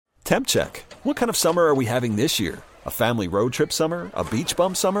Temp check. What kind of summer are we having this year? A family road trip summer? A beach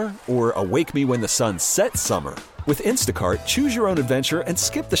bum summer? Or a wake me when the sun sets summer? With Instacart, choose your own adventure and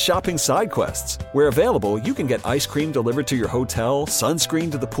skip the shopping side quests. Where available, you can get ice cream delivered to your hotel,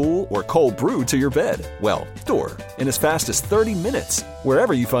 sunscreen to the pool, or cold brew to your bed. Well, door. In as fast as 30 minutes.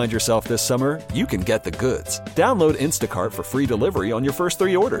 Wherever you find yourself this summer, you can get the goods. Download Instacart for free delivery on your first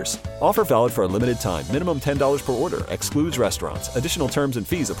 3 orders. Offer valid for a limited time. Minimum $10 per order. Excludes restaurants. Additional terms and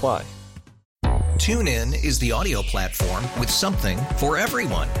fees apply. TuneIn is the audio platform with something for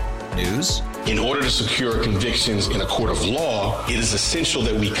everyone. News. In order to secure convictions in a court of law, it is essential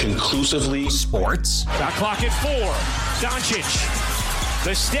that we conclusively. Sports. Got clock at 4. Doncic.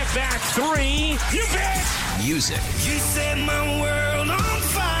 The step back 3. You bet. Music. You set my world on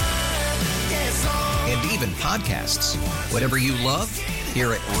fire. Yes, and even podcasts. Whatever you love,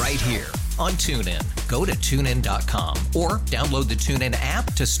 hear it right here on TuneIn. Go to TuneIn.com or download the TuneIn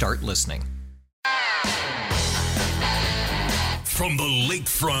app to start listening. From the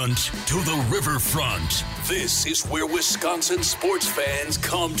lakefront to the riverfront, this is where Wisconsin sports fans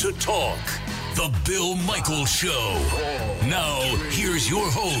come to talk. The Bill Michaels Show. Now, here's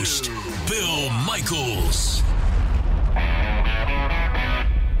your host, Bill Michaels.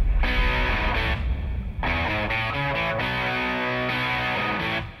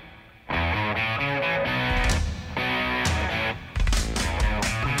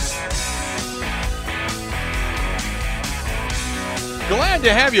 Glad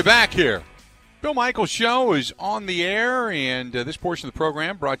to have you back here. Bill Michaels Show is on the air, and this portion of the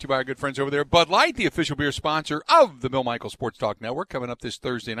program brought to you by our good friends over there, Bud Light, the official beer sponsor of the Bill Michaels Sports Talk Network, coming up this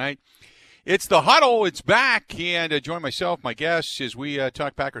Thursday night. It's the Huddle. It's back, and join myself, my guests, as we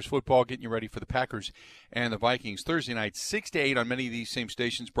talk Packers football, getting you ready for the Packers and the Vikings Thursday night, 6 to 8 on many of these same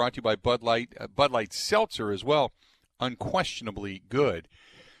stations, brought to you by Bud Light Seltzer as well, unquestionably good.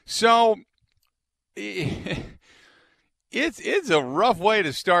 So It's a rough way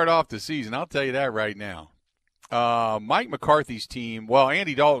to start off the season, I'll tell you that right now. Mike McCarthy's team, well,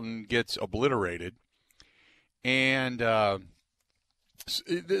 Andy Dalton gets obliterated. And, look,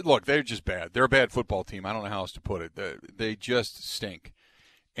 they're just bad. They're a bad football team. I don't know how else to put it. They just stink.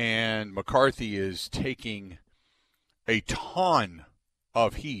 And McCarthy is taking a ton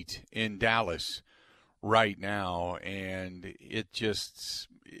of heat in Dallas right now. And it's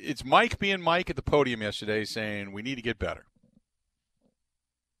Mike being Mike at the podium yesterday saying we need to get better.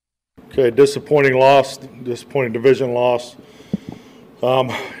 Okay, disappointing loss, disappointing division loss. I've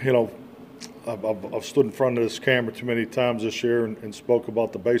stood in front of this camera too many times this year and spoke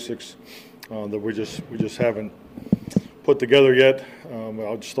about the basics that we just haven't put together yet.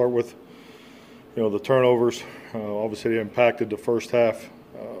 I'll just start with the turnovers. Obviously, they impacted the first half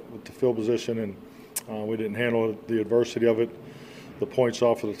with the field position, and we didn't handle the adversity of it. The points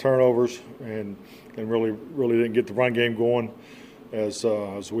off of the turnovers, and really didn't get the run game going as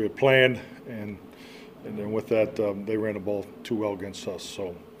we had planned, and then with that they ran the ball too well against us.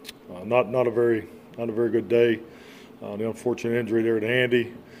 So not a very good day. The unfortunate injury there to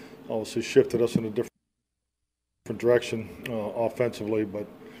Andy obviously shifted us in a different direction offensively, but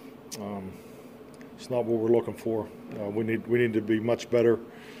it's not what we're looking for. We need to be much better,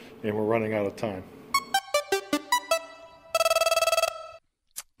 and we're running out of time.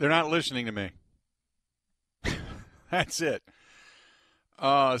 They're not listening to me. That's it.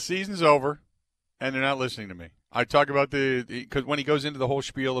 Season's over, and they're not listening to me. I talk about because when he goes into the whole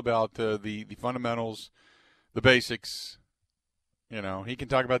spiel about the fundamentals, the basics, he can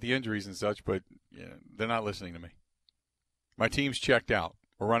talk about the injuries and such, but they're not listening to me. My team's checked out.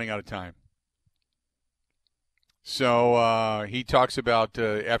 We're running out of time. So he talks about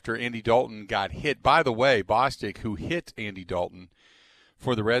after Andy Dalton got hit. By the way, Bostic, who hit Andy Dalton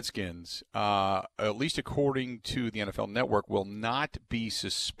for the Redskins, at least according to the NFL Network, will not be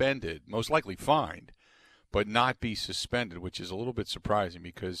suspended, most likely fined, but not be suspended, which is a little bit surprising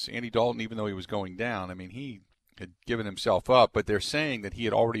because Andy Dalton, even though he was going down, he had given himself up, but they're saying that he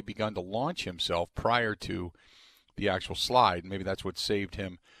had already begun to launch himself prior to the actual slide. Maybe that's what saved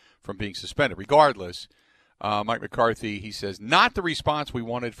him from being suspended. Regardless, Mike McCarthy, he says, not the response we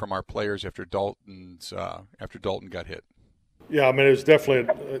wanted from our players after Dalton got hit. Yeah, it was definitely,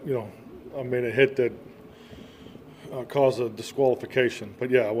 a hit that caused a disqualification. But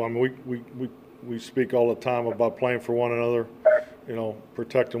yeah, we speak all the time about playing for one another,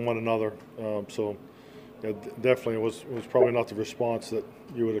 protecting one another. So yeah, definitely it was probably not the response that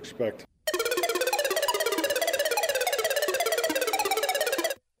you would expect.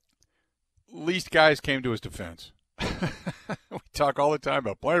 At least guys came to his defense. We talk all the time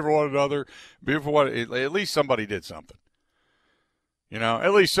about playing for one another, being for one. At least somebody did something.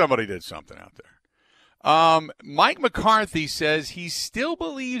 At least somebody did something out there. Mike McCarthy says he still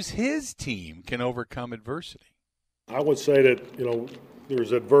believes his team can overcome adversity. I would say that,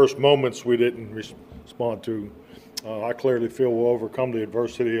 there's adverse moments we didn't respond to. I clearly feel we'll overcome the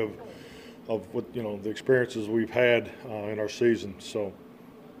adversity of what, the experiences we've had in our season. So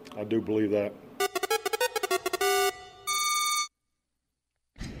I do believe that.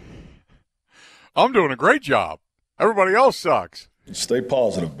 I'm doing a great job. Everybody else sucks. Stay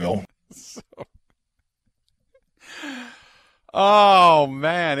positive, Bill. Oh,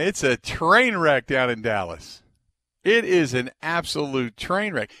 man, it's a train wreck down in Dallas. It is an absolute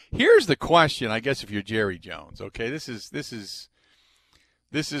train wreck. Here's the question, I guess, if you're Jerry Jones. Okay, this is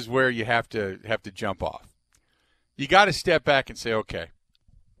where you have to jump off. You got to step back and say, okay,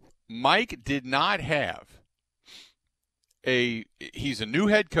 Mike did not have he's a new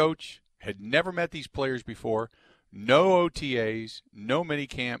head coach, had never met these players before, no OTAs, no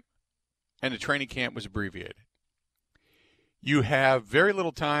minicamp, and the training camp was abbreviated. You have very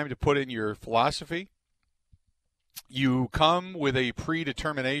little time to put in your philosophy. You come with a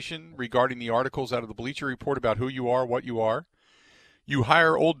predetermination regarding the articles out of the Bleacher Report about who you are, what you are. You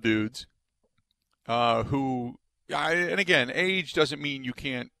hire old dudes who, and again, age doesn't mean you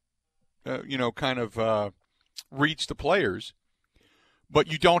can't, reach the players, but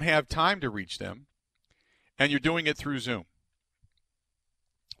you don't have time to reach them, and you're doing it through Zoom,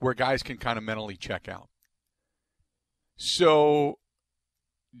 where guys can kind of mentally check out. So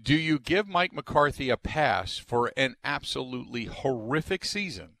do you give Mike McCarthy a pass for an absolutely horrific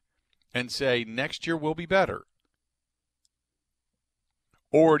season and say next year will be better?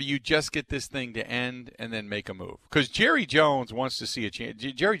 Or do you just get this thing to end and then make a move? Because Jerry Jones wants to see a chance.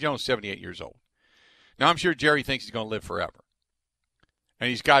 Jerry Jones is 78 years old. Now, I'm sure Jerry thinks he's going to live forever. And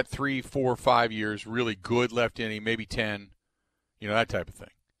he's got 3, 4, 5 years really good left in him, maybe 10, that type of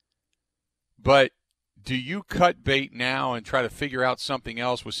thing. But do you cut bait now and try to figure out something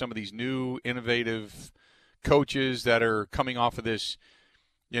else with some of these new innovative coaches that are coming off of this,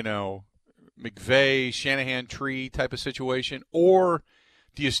 McVay, Shanahan tree type of situation? Or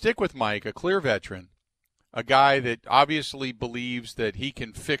do you stick with Mike, a clear veteran, a guy that obviously believes that he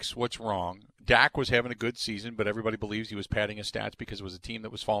can fix what's wrong? Dak was having a good season, but everybody believes he was padding his stats because it was a team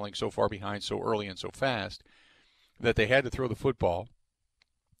that was falling so far behind so early and so fast that they had to throw the football.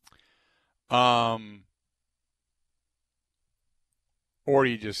 Or do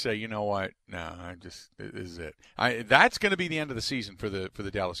you just say, you know what? No, this is it. That's going to be the end of the season for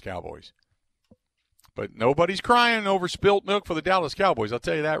the Dallas Cowboys. But nobody's crying over spilt milk for the Dallas Cowboys. I'll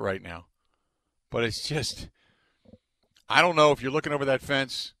tell you that right now. But it's just, I don't know if you're looking over that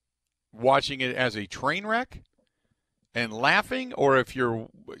fence, watching it as a train wreck and laughing, or if you're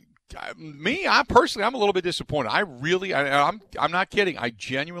me. I'm a little bit disappointed. I'm not kidding. I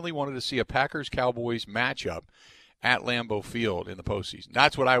genuinely wanted to see a Packers-Cowboys matchup at Lambeau Field in the postseason.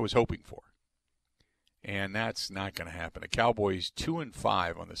 That's what I was hoping for. And that's not going to happen. The Cowboys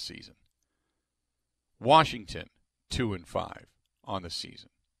 2-5 on the season. Washington 2-5 on the season.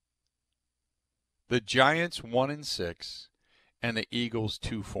 The Giants 1-6 and the Eagles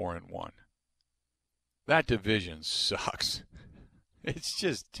 2-4-1. That division sucks. It's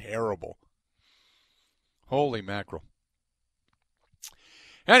just terrible. Holy mackerel.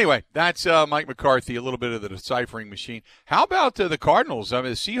 Anyway, that's Mike McCarthy, a little bit of the deciphering machine. How about the Cardinals? I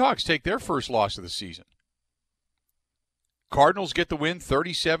mean, the Seahawks take their first loss of the season. Cardinals get the win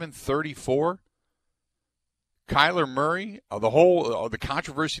 37-34. Kyler Murray, the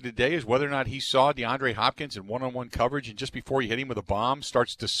controversy today is whether or not he saw DeAndre Hopkins in one-on-one coverage, and just before he hit him with a bomb,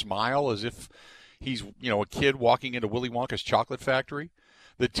 starts to smile as if he's, a kid walking into Willy Wonka's chocolate factory.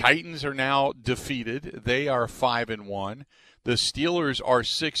 The Titans are now defeated. They are 5-1. The Steelers are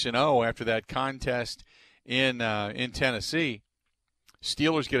 6-0 after that contest in Tennessee.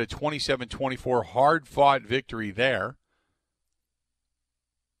 Steelers get a 27-24 hard-fought victory there.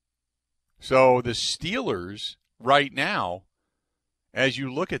 So the Steelers right now, as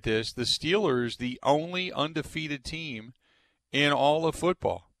you look at this, the Steelers, the only undefeated team in all of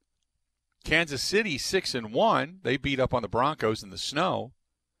football. Kansas City 6-1. They beat up on the Broncos in the snow.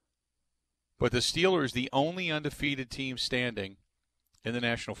 But the Steelers, the only undefeated team standing in the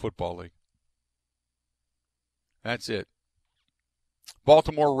National Football League. That's it.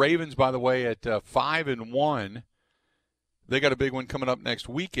 Baltimore Ravens, by the way, at 5-1. They got a big one coming up next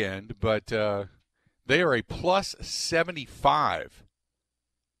weekend, but they are a plus 75.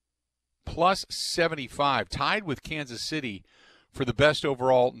 Plus 75, tied with Kansas City for the best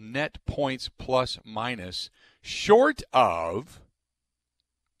overall net points plus minus, short of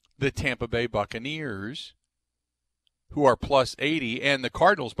the Tampa Bay Buccaneers, who are plus 80. And the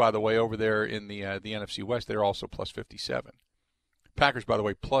Cardinals, by the way, over there in the NFC West, they're also plus 57. Packers, by the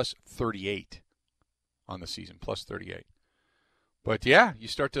way, plus 38 on the season, plus 38. But, yeah, you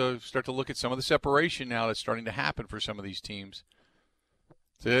start to look at some of the separation now that's starting to happen for some of these teams.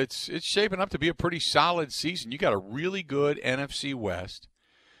 It's shaping up to be a pretty solid season. You got a really good NFC West.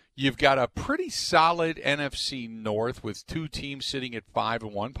 You've got a pretty solid NFC North with two teams sitting at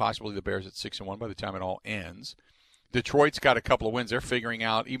 5-1, possibly the Bears at 6-1 by the time it all ends. Detroit's got a couple of wins. They're figuring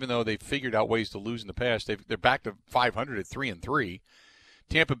out, even though they've figured out ways to lose in the past, they're back to 500 at 3-3.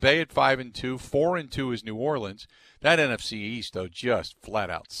 Tampa Bay at 5-2, 4-2 is New Orleans. That NFC East, though, just flat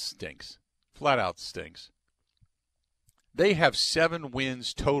out stinks. Flat out stinks. They have 7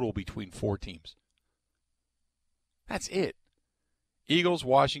 wins total between 4 teams. That's it. Eagles,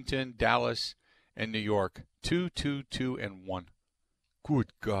 Washington, Dallas, and New York. 2-2-2-1.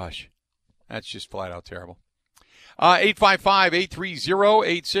 Good gosh. That's just flat out terrible.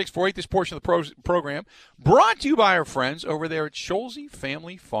 855-830-8648. This portion of the program brought to you by our friends over there at Scholze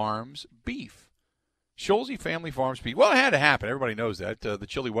Family Farms Beef. Scholze Family Farms Beef. Well, it had to happen. Everybody knows that. The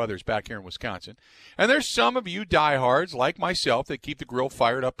chilly weather is back here in Wisconsin. And there's some of you diehards like myself that keep the grill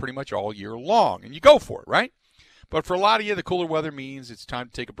fired up pretty much all year long. And you go for it, right? But for a lot of you, the cooler weather means it's time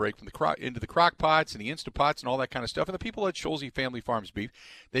to take a break from into the crock pots and the Instapots and all that kind of stuff. And the people at Scholze Family Farms Beef,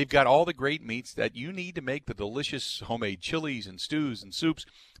 they've got all the great meats that you need to make the delicious homemade chilies and stews and soups.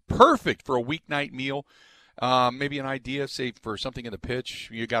 Perfect for a weeknight meal. Maybe an idea, say, for something in the pitch.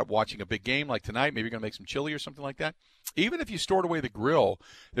 You got watching a big game like tonight. Maybe you're going to make some chili or something like that. Even if you stored away the grill,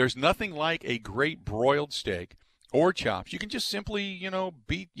 there's nothing like a great broiled steak or chops. You can just simply, you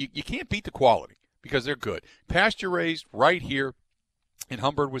can't beat the quality, because they're good. Pasture-raised right here in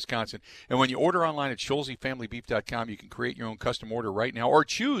Humberg, Wisconsin. And when you order online at ScholzeFamilyBeef.com, you can create your own custom order right now or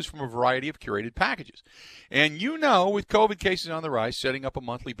choose from a variety of curated packages. And with COVID cases on the rise, setting up a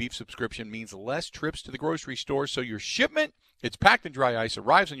monthly beef subscription means less trips to the grocery store. So your shipment, it's packed in dry ice,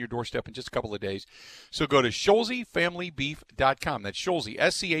 arrives on your doorstep in just a couple of days. So go to ScholzeFamilyBeef.com. That's Scholze,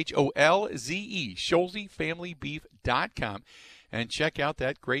 SCHOLZE, ScholzeFamilyBeef.com. And check out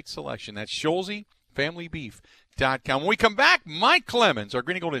that great selection. That's ScholzeFamilyBeef.com. When we come back, Mike Clemens, our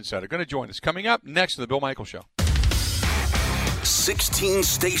Green and Gold Insider, going to join us. Coming up next to the Bill Michaels Show. 16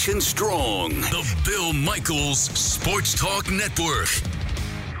 stations strong. The Bill Michaels Sports Talk Network.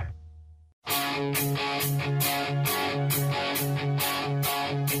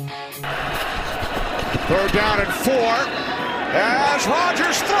 Third down and 4. As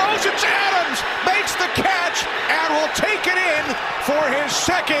Rodgers throws, it's Adams, makes the catch, and will take it in for his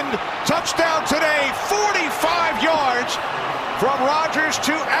second touchdown today. 45 yards from Rodgers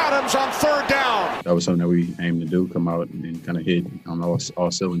to Adams on third down. That was something that we aimed to do, come out and kind of hit on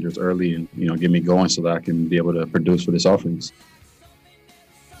all cylinders early and, get me going so that I can be able to produce for this offense.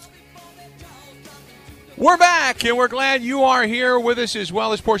 We're back, and we're glad you are here with us as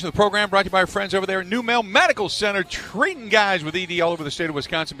well. This portion of the program brought to you by our friends over there at NewMale Medical Center, treating guys with ED all over the state of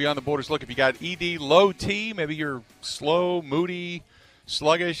Wisconsin, beyond the borders. Look, if you got ED, low T, maybe you're slow, moody,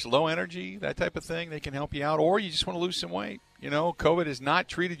 sluggish, low energy, that type of thing, they can help you out. Or you just want to lose some weight. COVID has not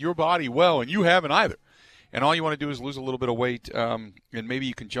treated your body well, and you haven't either. And all you want to do is lose a little bit of weight, and maybe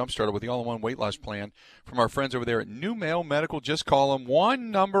you can jumpstart it with the all-in-one weight loss plan from our friends over there at NewMale Medical. Just call them. One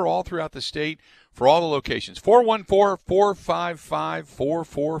number all throughout the state for all the locations.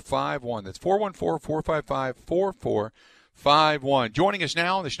 414-455-4451. That's 414-455-4451. Joining us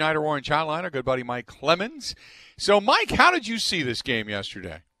now on the Schneider Orange Hotline, our good buddy Mike Clemens. So, Mike, how did you see this game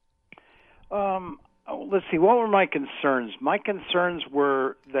yesterday? Let's see. What were my concerns? My concerns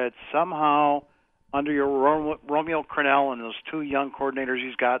were that somehow – under your Romeo Crennel and those two young coordinators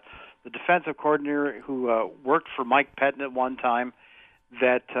he's got, the defensive coordinator who worked for Mike Pettin at one time,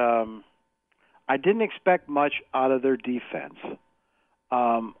 that I didn't expect much out of their defense.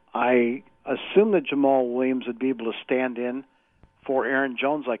 I assumed that Jamal Williams would be able to stand in for Aaron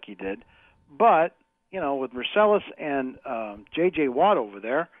Jones like he did. But, with Marcellus and J.J. Watt over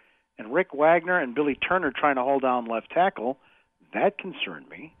there and Rick Wagner and Billy Turner trying to hold down left tackle, that concerned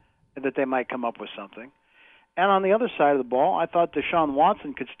me, that they might come up with something. And on the other side of the ball, I thought Deshaun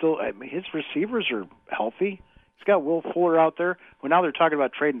Watson could still his receivers are healthy. He's got Will Fuller out there. Well, now they're talking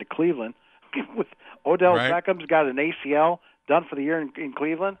about trading to Cleveland. With Odell Beckham's got an ACL done for the year in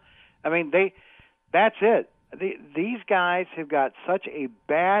Cleveland. I mean, that's it. These guys have got such a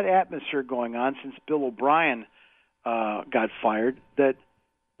bad atmosphere going on since Bill O'Brien got fired that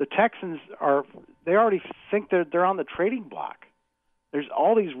the Texans they already think they're on the trading block. There's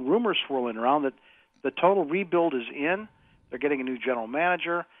all these rumors swirling around that the total rebuild is in. They're getting a new general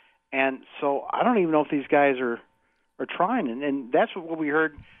manager. And so I don't even know if these guys are are trying, and that's what we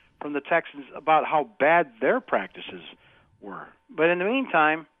heard from the Texans about how bad their practices were. But in the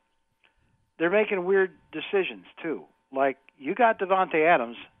meantime, they're making weird decisions too. Like, you got Davante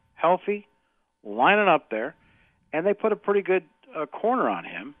Adams healthy, lining up there, and they put a pretty good corner on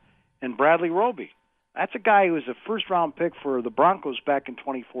him in Bradley Roby. That's a guy who was a first-round pick for the Broncos back in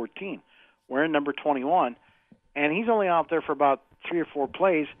 2014, wearing number 21, and he's only out there for about 3 or 4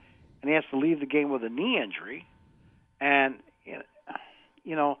 plays, and he has to leave the game with a knee injury. And,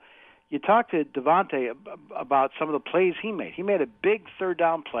 you know, you talk to Davante about some of the plays he made. He made a big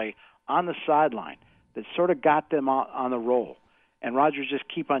third-down play on the sideline that sort of got them on the roll, and Rodgers just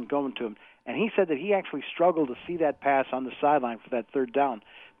keep on going to him. And he said that he actually struggled to see that pass on the sideline for that third down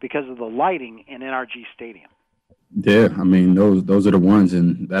because of the lighting in NRG Stadium. Yeah, I mean, those are the ones,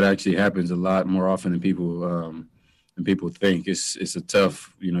 and that actually happens a lot more often than people think. It's a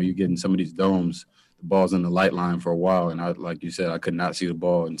tough, you get in some of these domes, the ball's in the light line for a while, and like you said, I could not see the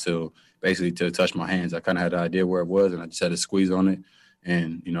ball until it touched my hands. I kind of had an idea where it was, and I just had to squeeze on it.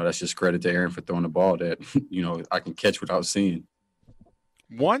 And, that's just credit to Aaron for throwing the ball that, I can catch without seeing.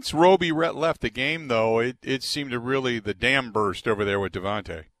 Once Roby left the game, though, it seemed to really the dam burst over there with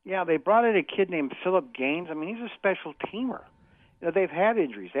Davante. Yeah, they brought in a kid named Philip Gaines. I mean, he's a special teamer. They've had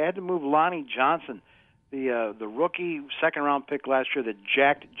injuries. They had to move Lonnie Johnson, the rookie second-round pick last year that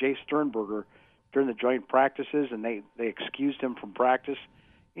jacked Jay Sternberger during the joint practices, and they excused him from practice.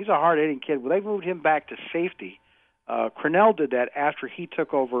 He's a hard-hitting kid. Well, they moved him back to safety. Cornell did that after he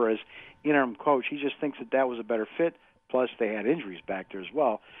took over as interim coach. He just thinks that was a better fit. Plus, they had injuries back there as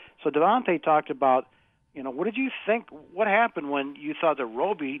well. So Davante talked about, what did you think? What happened when you thought that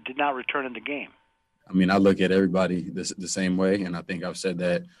Roby did not return in the game? I mean, I look at everybody the same way, and I think I've said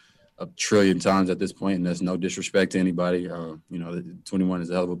that a trillion times at this point, and there's no disrespect to anybody. 21 is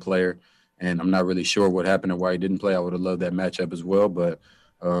a hell of a player, and I'm not really sure what happened and why he didn't play. I would have loved that matchup as well, but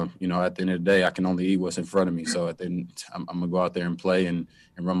at the end of the day, I can only eat what's in front of me. So at the end, I'm going to go out there and play and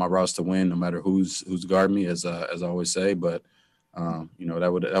run my routes to win, no matter who's guarding me, as I always say. But that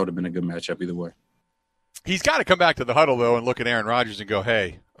would have been a good matchup either way. He's got to come back to the huddle though and look at Aaron Rodgers and go,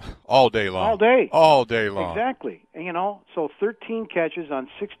 "Hey, all day long, all day long." Exactly. And, so 13 catches on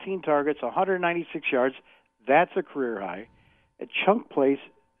 16 targets, 196 yards. That's a career high. At chunk plays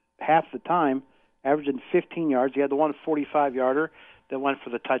half the time, averaging 15 yards. He had the one 45-yarder. That went for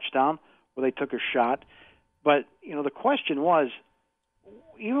the touchdown where they took a shot. But, the question was,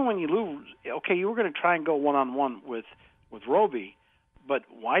 even when you lose, okay, you were going to try and go one-on-one with Roby, but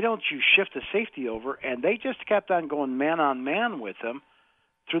why don't you shift the safety over? And they just kept on going man-on-man with him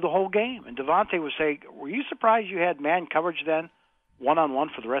through the whole game. And Davante was saying, were you surprised you had man coverage then, one-on-one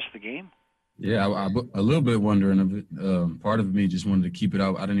for the rest of the game? Yeah, I a little bit wondering of it. Part of me just wanted to keep it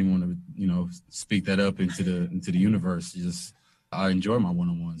out. I didn't even want to, speak that up into the universe. I enjoy my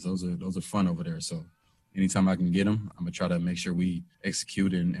one-on-ones. Those are fun over there. So anytime I can get them, I'm going to try to make sure we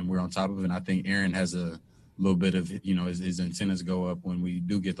execute and we're on top of it. And I think Aaron has a little bit of, his antennas go up when we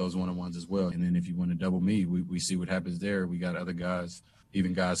do get those one-on-ones as well. And then if you want to double me, we see what happens there. We got other guys,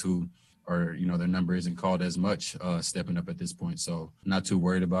 even guys who are, their number isn't called as much, stepping up at this point. So not too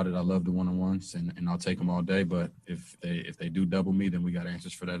worried about it. I love the one-on-ones and I'll take them all day. But if they do double me, then we got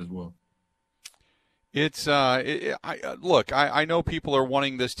answers for that as well. It's look, I know people are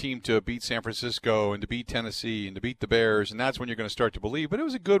wanting this team to beat San Francisco and to beat Tennessee and to beat the Bears, and that's when you're going to start to believe. But it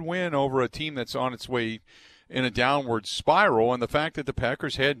was a good win over a team that's on its way in a downward spiral, and the fact that the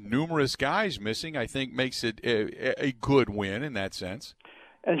Packers had numerous guys missing, I think, makes it a good win in that sense.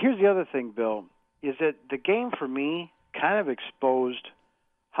 And here's the other thing, Bill, is that the game for me kind of exposed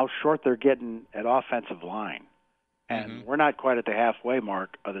how short they're getting at offensive line, and we're not quite at the halfway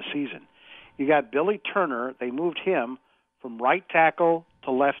mark of the season. You got Billy Turner. They moved him from right tackle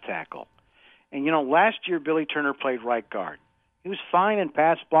to left tackle. And, last year Billy Turner played right guard. He was fine in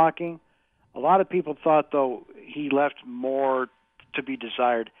pass blocking. A lot of people thought, though, he left more to be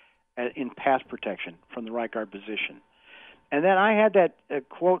desired in pass protection from the right guard position. And then I had that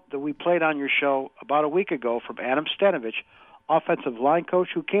quote that we played on your show about a week ago from Adam Stanovich, offensive line coach,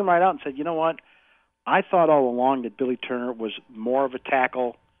 who came right out and said, you know what, I thought all along that Billy Turner was more of a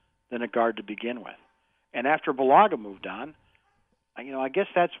tackle than a guard to begin with. And after Bulaga moved on, I guess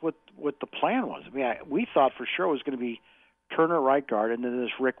that's what the plan was. I mean, we thought for sure it was going to be Turner right guard, and then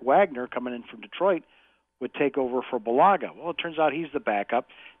this Rick Wagner coming in from Detroit would take over for Bulaga. Well, it turns out he's the backup.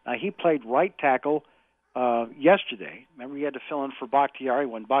 Now, he played right tackle yesterday. Remember, he had to fill in for Bakhtiari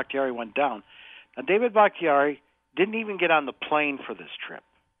when Bakhtiari went down. Now, David Bakhtiari didn't even get on the plane for this trip.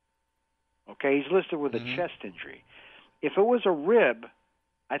 Okay, he's listed with a chest injury. If it was a rib,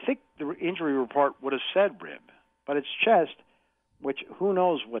 I think the injury report would have said rib. but it's chest, which who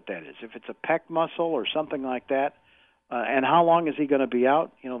knows what that is. If it's a pec muscle or something like that, and how long is he going to be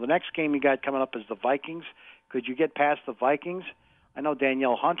out? You know, the next game you got coming up is the Vikings. Could you get past the Vikings? I know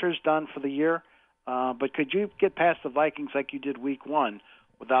Danielle Hunter's done for the year, but could you get past the Vikings like you did week 1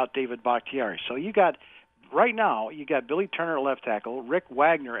 without David Bakhtiari? So you got, right now, you got Billy Turner at left tackle, Rick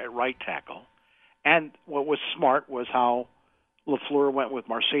Wagner at right tackle, and what was smart was how LaFleur went with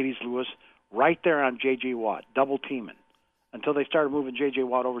Mercedes Lewis right there on J.J. Watt, double teaming, until they started moving J.J.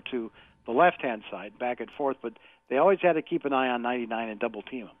 Watt over to the left-hand side, back and forth, but they always had to keep an eye on 99 and double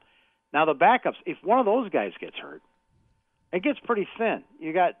team him. Now the backups, if one of those guys gets hurt, it gets pretty thin.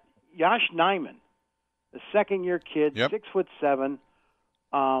 You got Josh Nijman, the second-year kid, 6'7".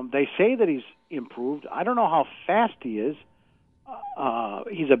 They say that he's improved. I don't know how fast he is.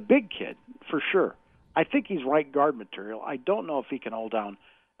 He's a big kid, for sure. I think he's right guard material. I don't know if he can hold down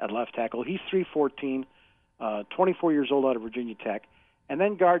at left tackle. He's 3'14", 24 years old out of Virginia Tech. And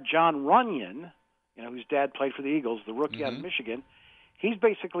then guard John Runyon, you know, whose dad played for the Eagles, the rookie out of Michigan. He's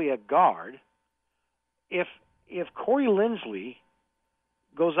basically a guard. If Corey Linsley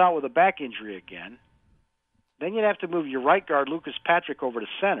goes out with a back injury again, then you'd have to move your right guard, Lucas Patrick, over to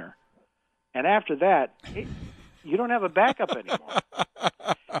center. And after that, you don't have a backup anymore.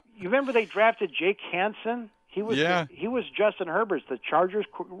 You remember they drafted Jake Hansen? He was Justin Herbert's, the Chargers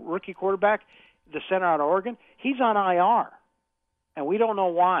rookie quarterback, the center out of Oregon. He's on IR, and we don't know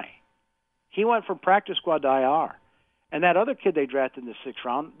why. He went from practice squad to IR. And that other kid they drafted in the 6th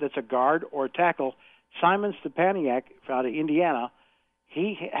round that's a guard or a tackle, Simon Stepaniak out of Indiana,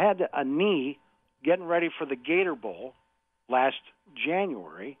 he had a knee getting ready for the Gator Bowl last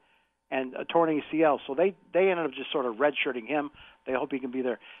January and a torn ACL. So they ended up just sort of redshirting him. They hope he can be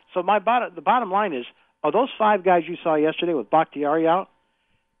there. So the bottom line is, of those 5 guys you saw yesterday with Bakhtiari out,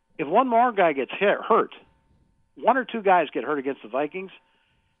 if one more guy gets hurt, 1 or 2 guys get hurt against the Vikings,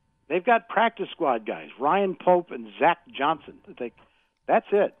 they've got practice squad guys, Ryan Pope and Zach Johnson. That's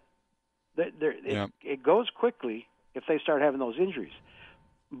it. It goes quickly if they start having those injuries.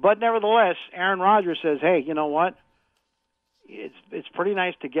 But nevertheless, Aaron Rodgers says, hey, you know what? It's pretty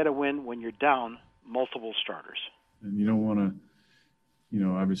nice to get a win when you're down multiple starters. And you don't want to,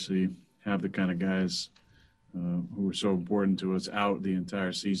 obviously have the kind of guys who are so important to us out the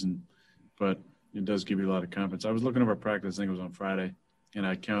entire season. But it does give you a lot of confidence. I was looking over practice, I think it was on Friday, and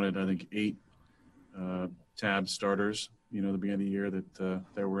I counted, 8 tab starters, the beginning of the year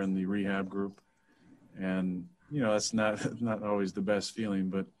that were in the rehab group. And, that's not always the best feeling,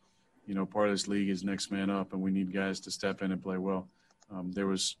 but, part of this league is next man up, and we need guys to step in and play well. There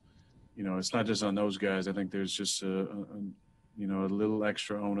was, it's not just on those guys. I think there's just a little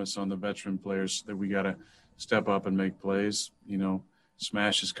extra onus on the veteran players that we got to step up and make plays.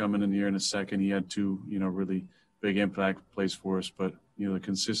 Smash is coming in here in a second. He had 2, really big impact plays for us, but, the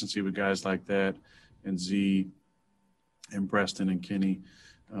consistency with guys like that and Z and Preston and Kenny,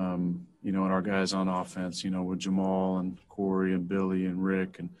 and our guys on offense, with Jamal and Corey and Billy and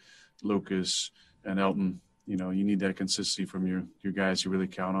Rick and Lucas and Elton, you need that consistency from your guys you really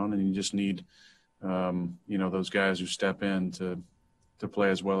count on, and you just need, those guys who step in to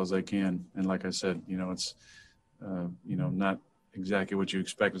play as well as they can. And like I said, it's, not exactly what you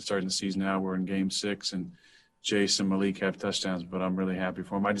expected starting the season. Now we're in game 6 and Jace and Malik have touchdowns, but I'm really happy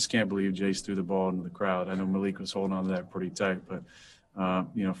for them. I just can't believe Jace threw the ball into the crowd. I know Malik was holding on to that pretty tight, but,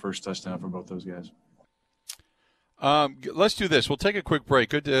 first touchdown for both those guys. Let's do this. We'll take a quick break.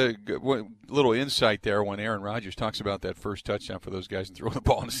 Good little insight there when Aaron Rodgers talks about that first touchdown for those guys and throwing the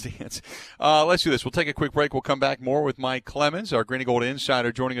ball in the stands. Let's do this. We'll take a quick break. We'll come back more with Mike Clemens, our Green and Gold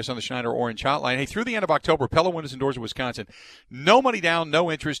insider, joining us on the Schneider Orange Hotline. Hey, through the end of October, Pella Windows and Doors of Wisconsin, no money down, no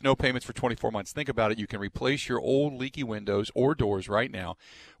interest, no payments for 24 months. Think about it. You can replace your old leaky windows or doors right now.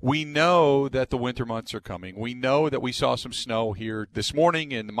 We know that the winter months are coming. We know that we saw some snow here this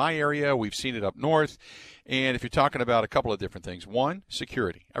morning in my area. We've seen it up north. And if you're talking about a couple of different things, one,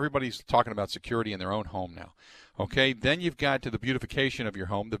 security. Everybody's talking about security in their own home now. Okay, then you've got to the beautification of your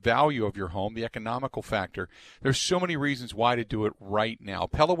home, the value of your home, the economical factor. There's so many reasons why to do it right now.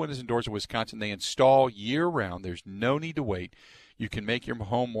 Pella Windows and Doors of Wisconsin, they install year-round. There's no need to wait. You can make your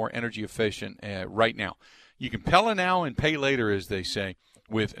home more energy efficient right now. You can Pella now and pay later, as they say,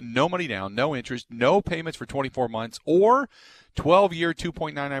 with no money down, no interest, no payments for 24 months, or 12-year,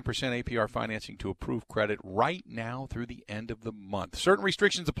 2.99% APR financing to approved credit right now through the end of the month. Certain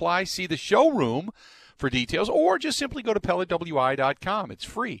restrictions apply. See the showroom for details, or just simply go to PellaWI.com. It's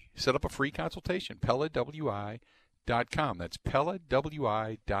free. Set up a free consultation, PellaWI.com. That's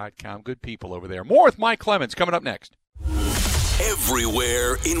PellaWI.com. Good people over there. More with Mike Clemens coming up next.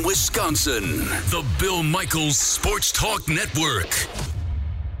 everywhere in Wisconsin. The Bill Michaels Sports Talk Network.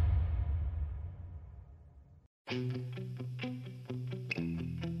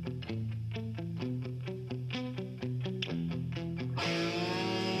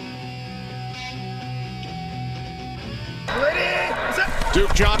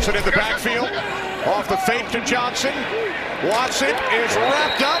 Duke Johnson in the backfield. Off the fake to Johnson. Watson is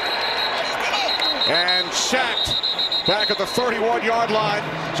wrapped up and sacked. Back at the 31-yard line,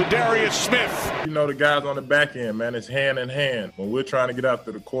 Za'Darius Smith. You know, the guys on the back end, man, it's hand in hand. When we're trying to get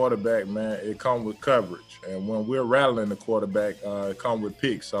after the quarterback, man, it comes with coverage. And when we're rattling the quarterback, it comes with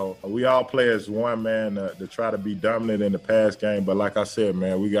picks. So we all play as one, man, to try to be dominant in the pass game. But like I said,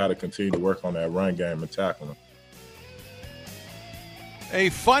 man, we got to continue to work on that run game and tackle them. A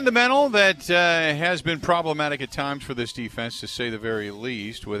fundamental that has been problematic at times for this defense, to say the very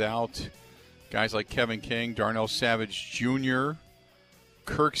least, without guys like Kevin King, Darnell Savage Jr.,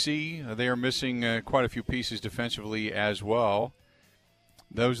 Kirksey. They are missing quite a few pieces defensively as well.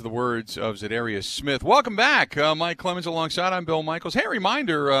 Those are the words of Za'Darius Smith. Welcome back. Mike Clemens alongside. I'm Bill Michaels. Hey,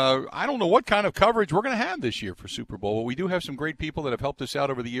 reminder, I don't know what kind of coverage we're going to have this year for Super Bowl, but we do have some great people that have helped us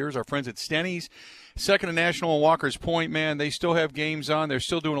out over the years. Our friends at Stenny's, Second and National and Walker's Point, man, they still have games on. They're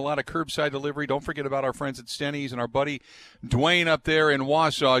still doing a lot of curbside delivery. Don't forget about our friends at Stenny's and our buddy Dwayne up there in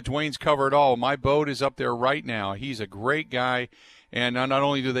Wausau. Dwayne's covered all. My boat is up there right now. He's a great guy. And not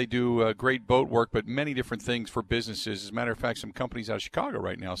only do they do great boat work, but many different things for businesses. As a matter of fact, some companies out of Chicago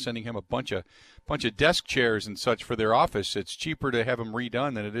right now sending him a bunch of desk chairs and such for their office. It's cheaper to have them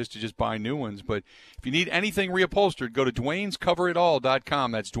redone than it is to just buy new ones. But if you need anything reupholstered, go to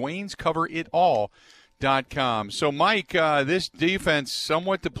Dwayne'sCoverItAll.com. That's Dwayne'sCoverItAll.com. So, Mike, this defense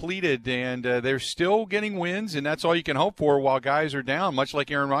somewhat depleted, and they're still getting wins, and that's all you can hope for while guys are down, much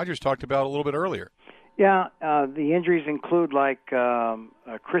like Aaron Rodgers talked about a little bit earlier. Yeah, the injuries include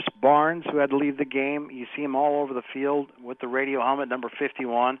Chris Barnes, who had to leave the game. You see him all over the field with the radio helmet, number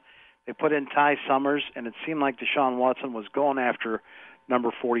 51. They put in Ty Summers, and it seemed like Deshaun Watson was going after number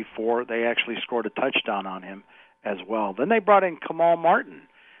 44. They actually scored a touchdown on him as well. Then they brought in Kamal Martin,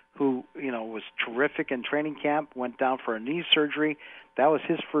 who was terrific in training camp, went down for a knee surgery. That was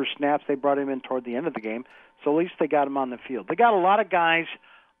his first snaps. They brought him in toward the end of the game, so at least they got him on the field. They got a lot of guys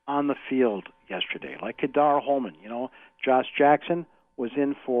on the field yesterday, like Kadar Holman. Josh Jackson was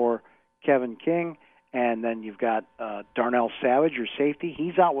in for Kevin King, and then you've got Darnell Savage, your safety.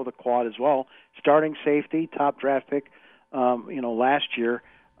 He's out with a quad as well. Starting safety, top draft pick, last year.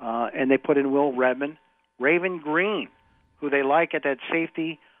 And they put in Will Redmond, Raven Green, who they like at that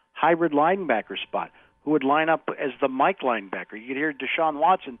safety hybrid linebacker spot, who would line up as the Mike linebacker. You could hear Deshaun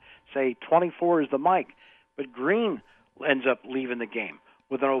Watson say 24 is the Mike, but Green ends up leaving the game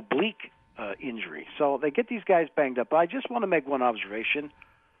with an oblique injury. So they get these guys banged up. But I just want to make one observation.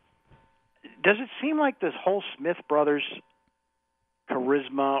 Does it seem like this whole Smith brothers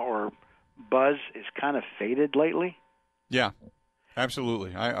charisma or buzz is kind of faded lately? Yeah,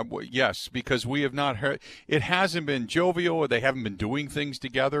 absolutely. Yes, because we have not heard – it hasn't been jovial, or they haven't been doing things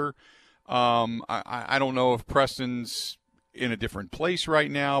together. I don't know if Preston's in a different place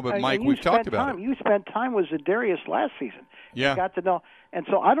right now, but Mike, we've talked about it. You spent time with Za'Darius last season. Yeah. You got to know. And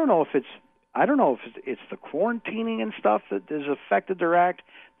so I don't know if it's the quarantining and stuff that has affected their act.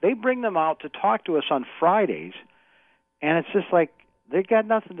 They bring them out to talk to us on Fridays, and it's just like they got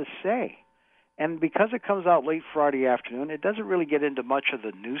nothing to say. And because it comes out late Friday afternoon, it doesn't really get into much of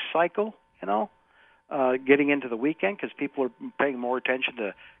the news cycle, getting into the weekend, because people are paying more attention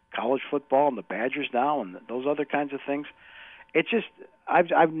to college football and the Badgers now and those other kinds of things. It's just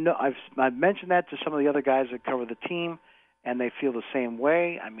I've mentioned that to some of the other guys that cover the team, and they feel the same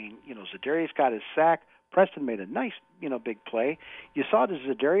way. I mean, Za'Darius got his sack. Preston made a nice, big play. You saw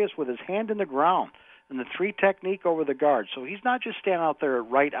Za'Darius with his hand in the ground and the 3 technique over the guard. So he's not just standing out there at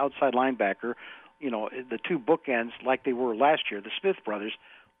right outside linebacker, the 2 bookends like they were last year, the Smith brothers,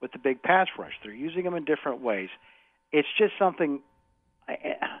 with the big pass rush. They're using them in different ways. It's just something.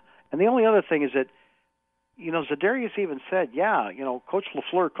 And the only other thing is that, Za'Darius even said, Coach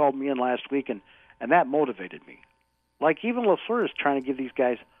LaFleur called me in last week, and that motivated me. Like, even LaFleur is trying to give these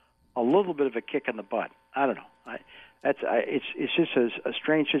guys a little bit of a kick in the butt. I don't know. It's just a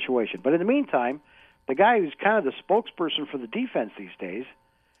strange situation. But in the meantime, the guy who's kind of the spokesperson for the defense these days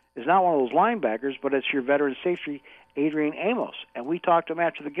is not one of those linebackers, but it's your veteran safety, Adrian Amos. And we talked to him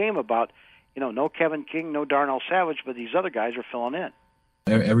after the game about, no Kevin King, no Darnell Savage, but these other guys are filling in.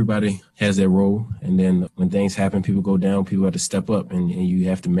 Everybody has their role, and then when things happen, people go down, people have to step up, and you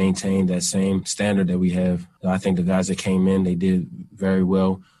have to maintain that same standard that we have. I think the guys that came in, they did very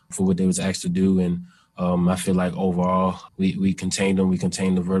well for what they was asked to do, and I feel like overall we contained them. We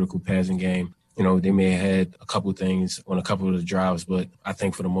contained the vertical passing game. You know, they may have had a couple things on a couple of the drives, but I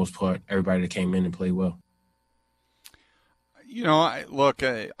think for the most part, everybody that came in and played well. You know,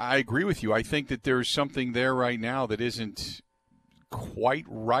 I agree with you. I think that there's something there right now that isn't quite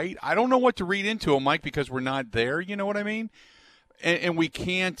right. I don't know what to read into it, Mike, because we're not there. You know what I mean? And we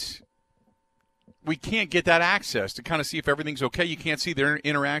can't get that access to kind of see if everything's okay. You can't see their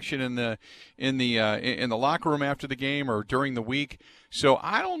interaction in the locker room after the game or during the week. So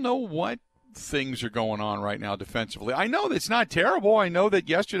I don't know what things are going on right now defensively. I know that it's not terrible. I know that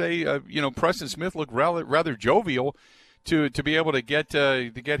yesterday, Preston Smith looked rather jovial to be able to get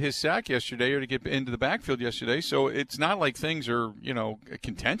his sack yesterday or to get into the backfield yesterday. So it's not like things are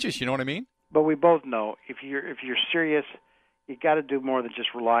contentious. You know what I mean? But we both know if you're serious, you got to do more than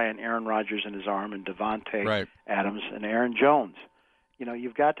just rely on Aaron Rodgers and his arm and Devontae Adams and Aaron Jones. You know,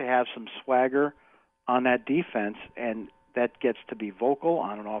 you've got to have some swagger on that defense, and that gets to be vocal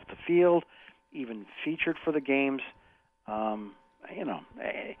on and off the field, even featured for the games.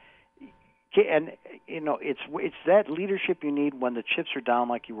 It's that leadership you need when the chips are down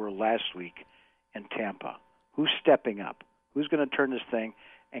like you were last week in Tampa. Who's stepping up? Who's going to turn this thing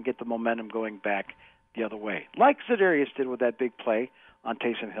and get the momentum going back the other way, like Za'Darius did with that big play on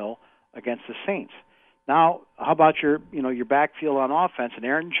Taysom Hill against the Saints. Now, how about your backfield on offense and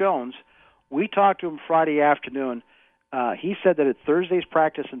Aaron Jones? We talked to him Friday afternoon. He said that at Thursday's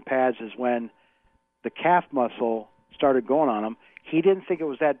practice in pads is when the calf muscle started going on him. He didn't think it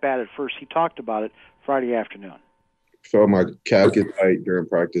was that bad at first. He talked about it Friday afternoon. Felt my calf get tight during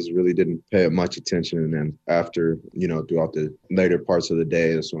practice, really didn't pay much attention. And then after, throughout the later parts of the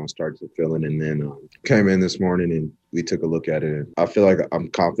day, that's when I started to feel it. And then came in this morning and we took a look at it. And I feel like I'm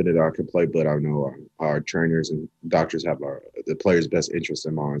confident I can play, but I know our trainers and doctors have the players' best interest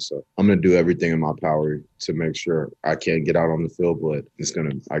in mind. So I'm going to do everything in my power to make sure I can get out on the field, but it's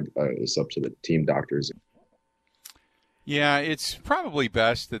up to the team doctors. Yeah, it's probably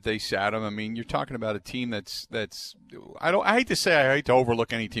best that they sat him. I mean, you're talking about a team that's I hate to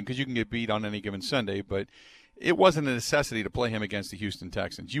overlook any team because you can get beat on any given Sunday, but it wasn't a necessity to play him against the Houston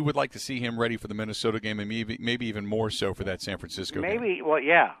Texans. You would like to see him ready for the Minnesota game and maybe even more so for that San Francisco game. Well,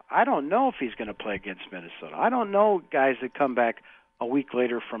 yeah. I don't know if he's going to play against Minnesota. I don't know guys that come back a week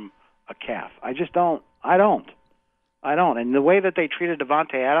later from a calf. I just don't. I don't. And the way that they treated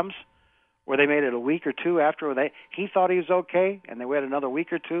Devontae Adams, where they made it a week or two after he thought he was okay, and they waited another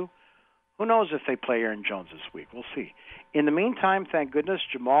week or two. Who knows if they play Aaron Jones this week? We'll see. In the meantime, thank goodness,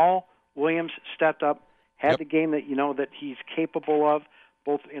 Jamal Williams stepped up, had the game that that he's capable of.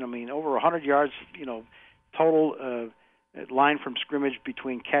 Both, over 100 yards, total line from scrimmage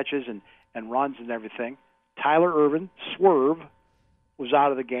between catches and runs and everything. Tyler Ervin, Swerve, was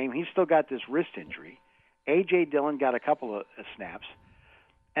out of the game. He's still got this wrist injury. A.J. Dillon got a couple of snaps.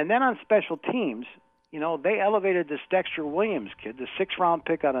 And then on special teams, they elevated this Dexter Williams kid, the 6th-round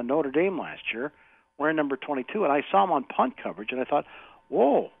pick out of Notre Dame last year, wearing number 22. And I saw him on punt coverage, and I thought,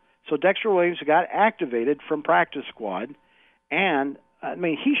 whoa. So Dexter Williams got activated from practice squad. And,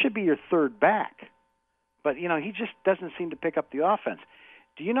 he should be your third back. But, he just doesn't seem to pick up the offense.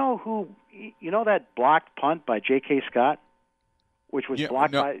 Do you know that blocked punt by J.K. Scott, which was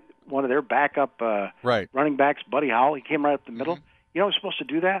blocked by one of their backup running backs, Buddy Howell? He came right up the middle. Mm-hmm. You know who's supposed to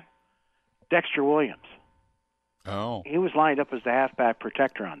do that? Dexter Williams. Oh. He was lined up as the halfback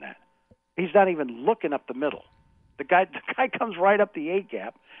protector on that. He's not even looking up the middle. The guy comes right up the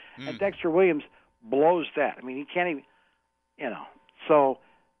A-gap, and Dexter Williams blows that. He can't even, So,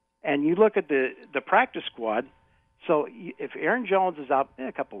 and you look at the practice squad. So if Aaron Jones is out in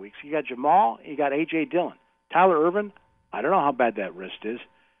a couple of weeks, you got Jamal, you got A.J. Dillon. Tyler Ervin, I don't know how bad that wrist is.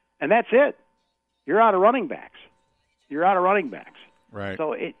 And that's it. You're out of running backs. Right.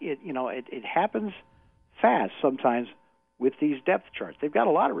 So it happens fast sometimes with these depth charts. They've got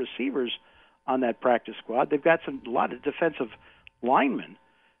a lot of receivers on that practice squad. They've got a lot of defensive linemen.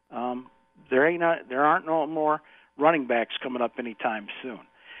 There aren't no more running backs coming up anytime soon.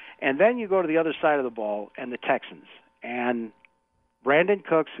 And then you go to the other side of the ball and the Texans. And Brandon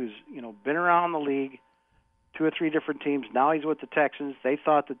Cooks, who's been around the league, 2 or 3 different teams. Now he's with the Texans. They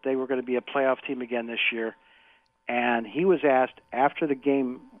thought that they were going to be a playoff team again this year. And he was asked after the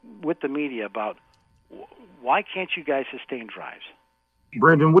game with the media about why can't you guys sustain drives?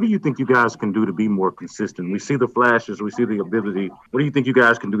 Brandon, what do you think you guys can do to be more consistent? We see the flashes, we see the ability. What do you think you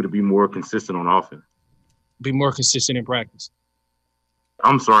guys can do to be more consistent on offense? Be more consistent in practice.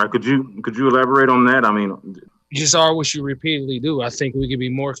 I'm sorry, could you elaborate on that? Just are what you repeatedly do. I think we can be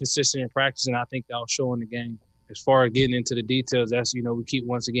more consistent in practice, and I think that'll show in the game. As far as getting into the details, that's we keep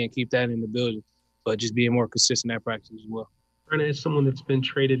that in the building. but just being more consistent at practice as well. Brennan, as someone that's been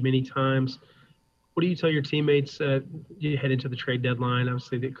traded many times, what do you tell your teammates you head into the trade deadline?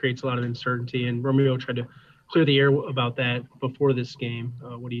 Obviously, that creates a lot of uncertainty, and Romeo tried to clear the air about that before this game.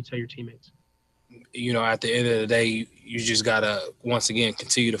 What do you tell your teammates? You know, at the end of the day, you just got to, once again,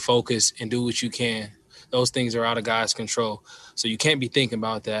 continue to focus and do what you can. Those things are out of God's control. So you can't be thinking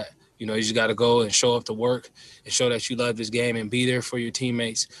about that. You know, you just got to go and show up to work and show that you love this game and be there for your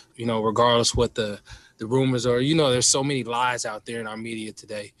teammates, you know, regardless what the rumors are. You know, there's so many lies out there in our media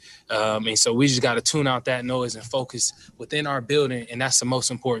today. And so we just got to tune out that noise and focus within our building, and that's the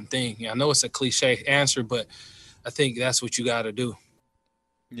most important thing. I know it's a cliche answer, but I think that's what you got to do.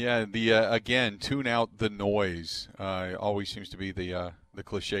 Yeah, again, tune out the noise always seems to be the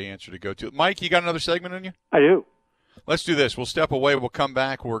cliche answer to go to. Mike, you got another segment on you? I do. Let's do this. We'll step away. We'll come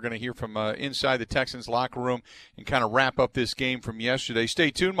back. We're going to hear from inside the Texans locker room and kind of wrap up this game from yesterday.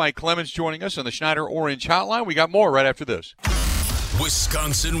 Stay tuned. Mike Clemens joining us on the Schneider Orange Hotline. We got more right after this.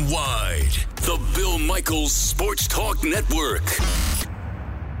 Wisconsin-wide, the Bill Michaels Sports Talk Network.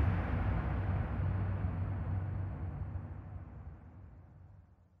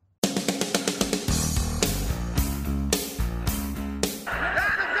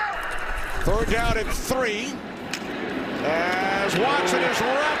 Third down and 3. As Watson is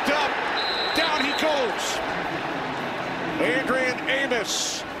wrapped up, down he goes. Adrian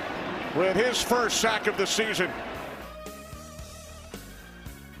Amos with his first sack of the season.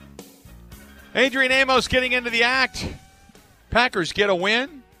 Adrian Amos getting into the act. Packers get a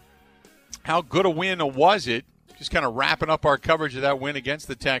win. How good a win was it? Just kind of wrapping up our coverage of that win against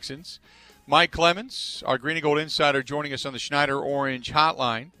the Texans. Mike Clemens, our Green and Gold insider, joining us on the Schneider Orange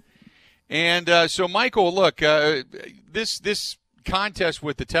Hotline. And so, Michael, look, this contest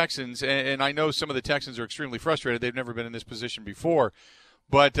with the Texans, and I know some of the Texans are extremely frustrated. They've never been in this position before.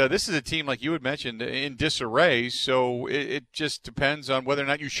 But this is a team, like you had mentioned, in disarray. So it just depends on whether or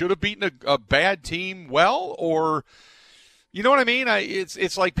not you should have beaten a bad team well, or you know what I mean?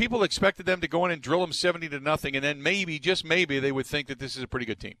 It's like people expected them to go in and drill them 70-0, and then maybe, just maybe, they would think that this is a pretty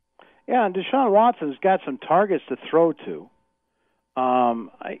good team. Yeah, and Deshaun Watson's got some targets to throw to.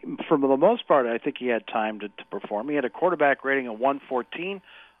 For the most part, I think he had time to perform. He had a quarterback rating of 114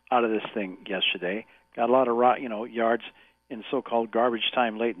 out of this thing yesterday. Got a lot of yards in so-called garbage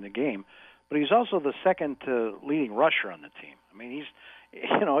time late in the game. But he's also the second leading rusher on the team. I mean,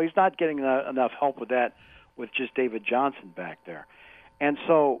 he's not getting enough help with that with just David Johnson back there. And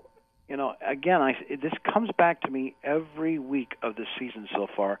so, again, this comes back to me every week of the season so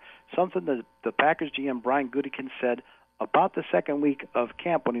far. Something that the Packers GM Brian Gutekunst said about the second week of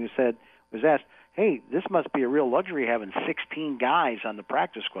camp when he was asked, hey, this must be a real luxury having 16 guys on the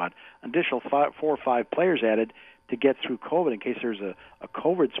practice squad, additional 4 or 5 players added to get through COVID in case there's a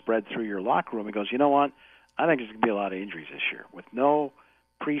COVID spread through your locker room. He goes, you know what? I think there's going to be a lot of injuries this year with no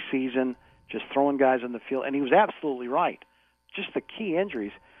preseason, just throwing guys on the field. And he was absolutely right. Just the key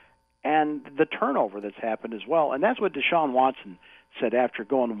injuries and the turnover that's happened as well. And that's what Deshaun Watson said after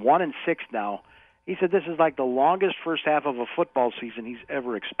going 1-6 now. He said this is like the longest first half of a football season he's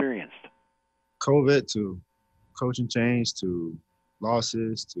ever experienced. COVID to coaching change to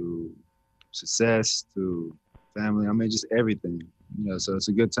losses to success to family. I mean, just everything. So it's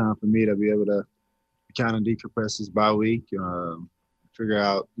a good time for me to be able to kind of decompress this bye week, figure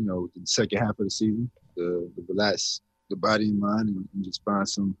out, the second half of the season, to relax the body and mind and just find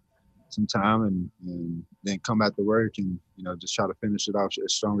some time and then come back to work and, just try to finish it off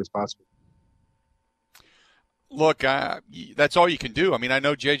as strong as possible. Look, that's all you can do. I mean, I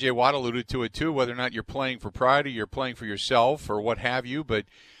know J.J. Watt alluded to it too, whether or not you're playing for pride or you're playing for yourself or what have you. But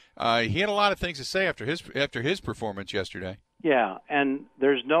he had a lot of things to say after his performance yesterday. Yeah, and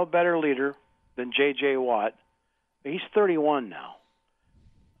there's no better leader than J.J. Watt. He's 31 now,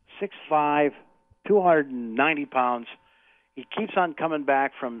 6'5", 290 pounds. He keeps on coming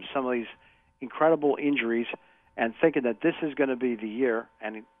back from some of these incredible injuries and thinking that this is going to be the year,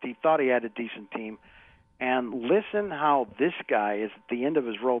 and he thought he had a decent team. And listen how this guy is at the end of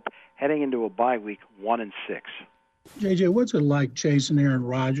his rope heading into a bye week, 1-6. JJ, what's it like chasing Aaron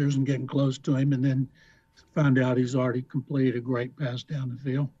Rodgers and getting close to him and then find out he's already completed a great pass down the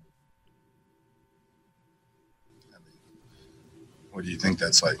field? What do you think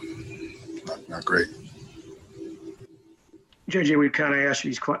that's like? Not great. JJ, we've kind of asked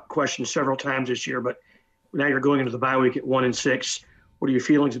you these questions several times this year, but now you're going into the bye week at 1-6. What are your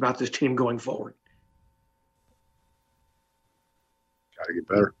feelings about this team going forward? Got to get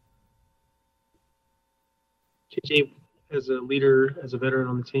better. JJ, as a leader, as a veteran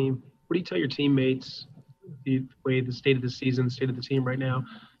on the team, what do you tell your teammates the state of the season, the state of the team right now,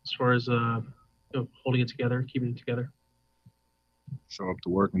 as far as holding it together, keeping it together? Show up to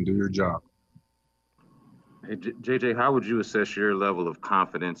work and do your job. Hey, JJ, how would you assess your level of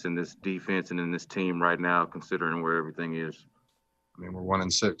confidence in this defense and in this team right now, considering where everything is? I mean, we're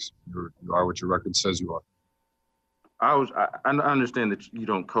 1-6. You are what your record says you are. I understand that you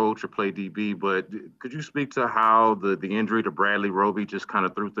don't coach or play DB, but could you speak to how the injury to Bradley Roby just kind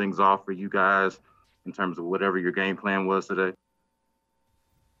of threw things off for you guys in terms of whatever your game plan was today?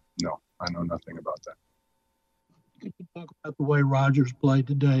 No, I know nothing about that. Could you talk about the way Rodgers played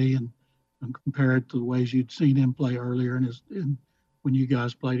today and compare it to the ways you'd seen him play earlier in when you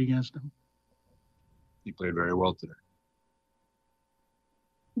guys played against him? He played very well today.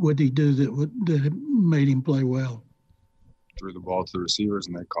 What did he do that made him play well? Threw the ball to the receivers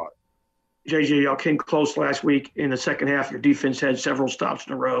and they caught it. JJ, y'all came close last week. In the second half, your defense had several stops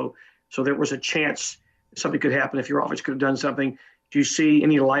in a row. So there was a chance something could happen if your offense could have done something. Do you see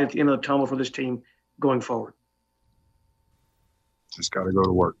any light at the end of the tunnel for this team going forward? Just got to go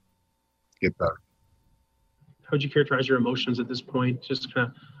to work, get better. How would you characterize your emotions at this point? Just kind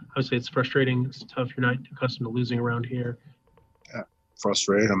of, obviously it's frustrating. It's tough. You're not accustomed to losing around here. Yeah,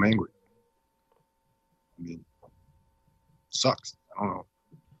 frustrated. I'm angry. I mean, sucks. I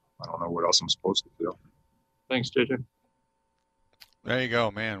don't know what else I'm supposed to feel. Thanks, JJ. There you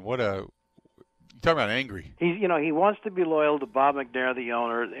go, man. You talk about angry. He wants to be loyal to Bob McNair, the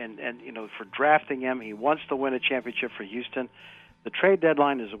owner, and for drafting him, he wants to win a championship for Houston. The trade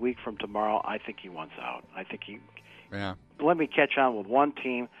deadline is a week from tomorrow. I think he wants out. I think let me catch on with one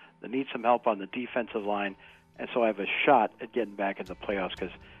team that needs some help on the defensive line, and so I have a shot at getting back in the playoffs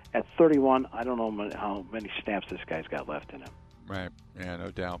because at 31, I don't know how many snaps this guy's got left in him. Right. Yeah, no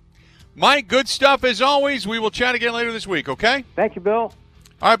doubt. Mike, good stuff as always. We will chat again later this week, okay? Thank you, Bill.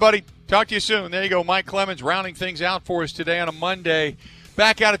 All right, buddy. Talk to you soon. There you go. Mike Clemens rounding things out for us today on a Monday.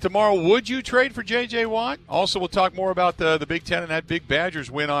 Back at it tomorrow. Would you trade for J.J. Watt? Also, we'll talk more about the Big Ten and that big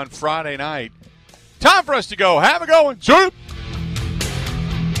Badgers win on Friday night. Time for us to go. Have a go and zoom.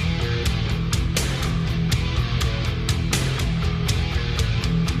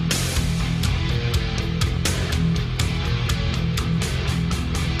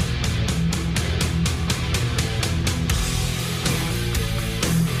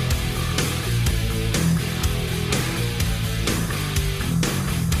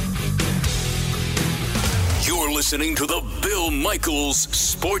 Listening to the Bill Michaels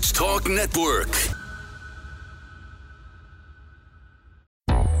Sports Talk Network.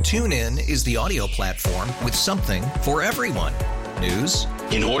 TuneIn is the audio platform with something for everyone. News.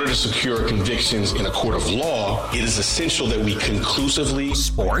 In order to secure convictions in a court of law, it is essential that we conclusively.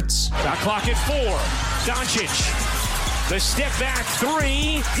 Sports. Shot clock at 4. Doncic. The step back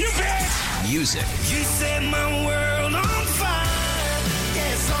 3. You bet. Music. You set my world on fire.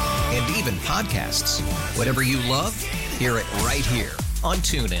 And even podcasts. Whatever you love, hear it right here on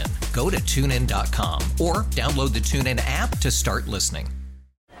TuneIn. Go to TuneIn.com or download the TuneIn app to start listening.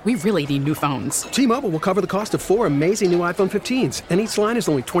 We really need new phones. T-Mobile will cover the cost of 4 amazing new iPhone 15s, and each line is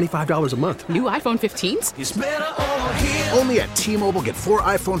only $25 a month. New iPhone 15s? It's better over here. Only at T-Mobile, get 4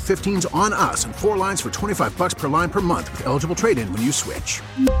 iPhone 15s on us and 4 lines for $25 per line per month with eligible trade-in when you switch.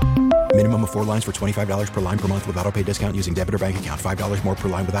 Minimum of 4 lines for $25 per line per month with autopay discount using debit or bank account. $5 more per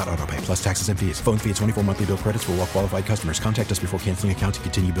line without autopay, plus taxes and fees. Phone fee at 24 monthly bill credits for well-qualified customers. Contact us before canceling account to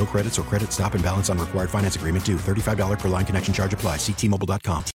continue bill credits or credit stop and balance on required finance agreement due. $35 per line connection charge applies. See T-Mobile.com.